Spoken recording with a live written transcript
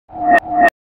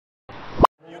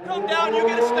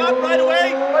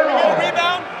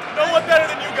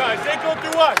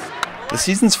The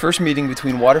season's first meeting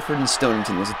between Waterford and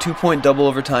Stonington was a 2-point double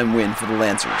overtime win for the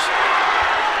Lancers.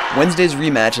 Wednesday's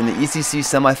rematch in the ECC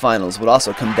semifinals would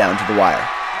also come down to the wire.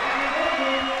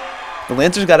 The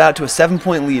Lancers got out to a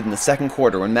 7-point lead in the second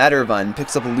quarter when Matt Irvine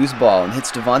picks up a loose ball and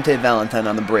hits DeFanti Valentine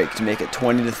on the break to make it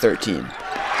 20-13.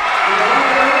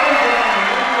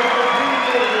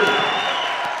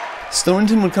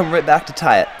 Stonington would come right back to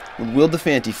tie it, with Will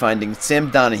DeFanti finding Sam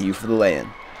Donahue for the lay-in.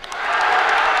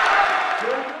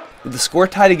 With the score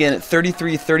tied again at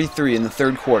 33-33 in the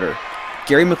third quarter,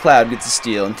 Gary McLeod gets a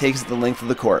steal and takes it the length of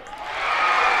the court.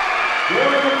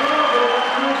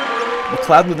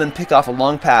 McLeod would then pick off a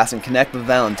long pass and connect with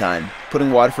Valentine,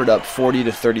 putting Waterford up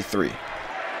 40-33.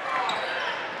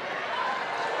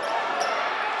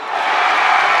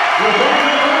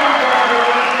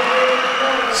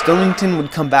 Stonington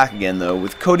would come back again, though,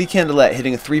 with Cody Candelet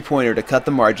hitting a three-pointer to cut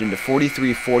the margin to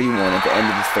 43-41 at the end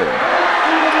of the third.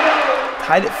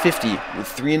 Tied at 50 with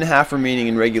 3.5 remaining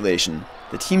in regulation,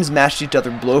 the teams matched each other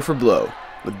blow for blow,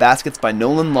 with baskets by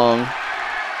Nolan Long,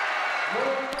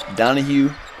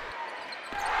 Donahue,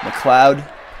 McLeod,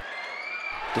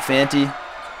 DeFanti,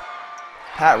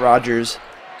 Pat Rogers,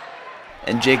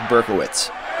 and Jake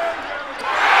Berkowitz.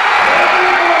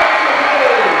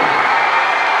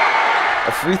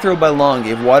 A free throw by Long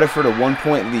gave Waterford a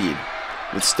 1-point lead,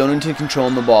 with Stonington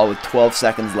controlling the ball with 12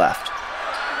 seconds left.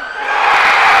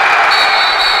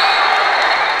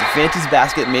 DeFanti's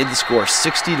basket made the score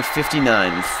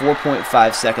 60-59 with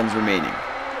 4.5 seconds remaining.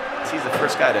 He's the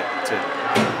first guy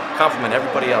to compliment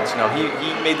everybody else. You know,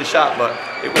 he made the shot, but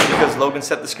it was because Logan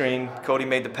set the screen, Cody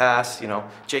made the pass, you know,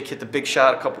 Jake hit the big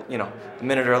shot a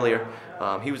minute earlier.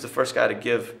 He was the first guy to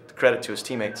give the credit to his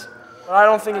teammates. I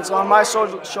don't think it's on my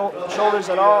shoulders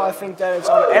at all. I think that it's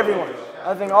on everyone.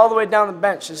 I think all the way down the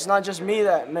bench. It's not just me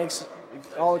that makes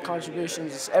all the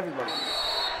contributions, it's everybody.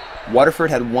 Waterford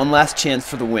had one last chance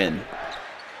for the win,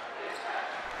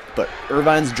 but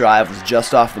Irvine's drive was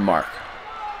just off the mark.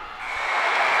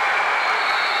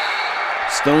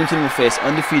 Stonington will face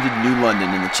undefeated New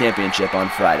London in the championship on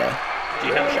Friday. Do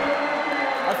you have a shot?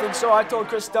 I think so. I told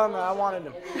Chris Dunn that I wanted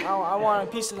him. I wanted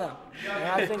a piece of them.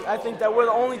 And I think that we're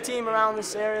the only team around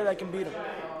this area that can beat them.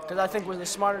 Because I think we're the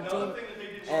smarter team,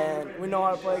 and we know how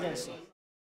to play against them.